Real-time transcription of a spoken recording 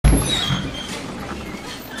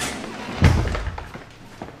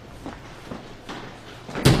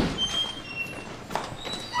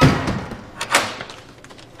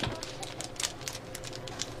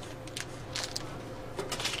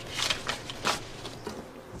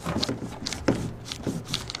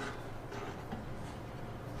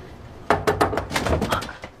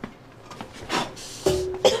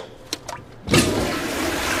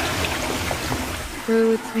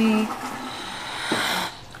through with me.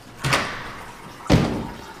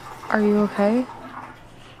 Are you okay?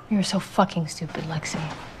 You're so fucking stupid, Lexi.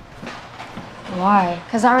 Why?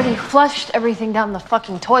 Because I already flushed everything down the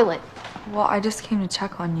fucking toilet. Well, I just came to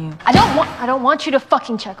check on you. I don't want you to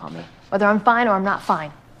fucking check on me. Whether I'm fine or I'm not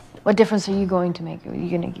fine. What difference are you going to make? Are you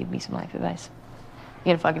gonna give me some life advice?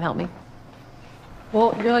 You gonna fucking help me?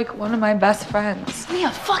 Well, you're like one of my best friends. Give me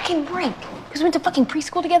a fucking break. Because we went to fucking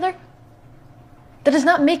preschool together? That does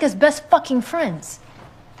not make us best fucking friends.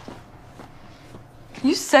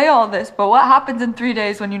 You say all this, but what happens in 3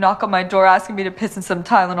 days when you knock on my door asking me to piss in some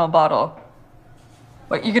Tylenol bottle?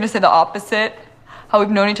 What, you gonna say the opposite? How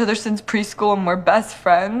we've known each other since preschool and we're best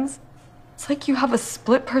friends? It's like you have a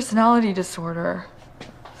split personality disorder.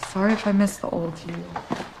 Sorry if I miss the old you.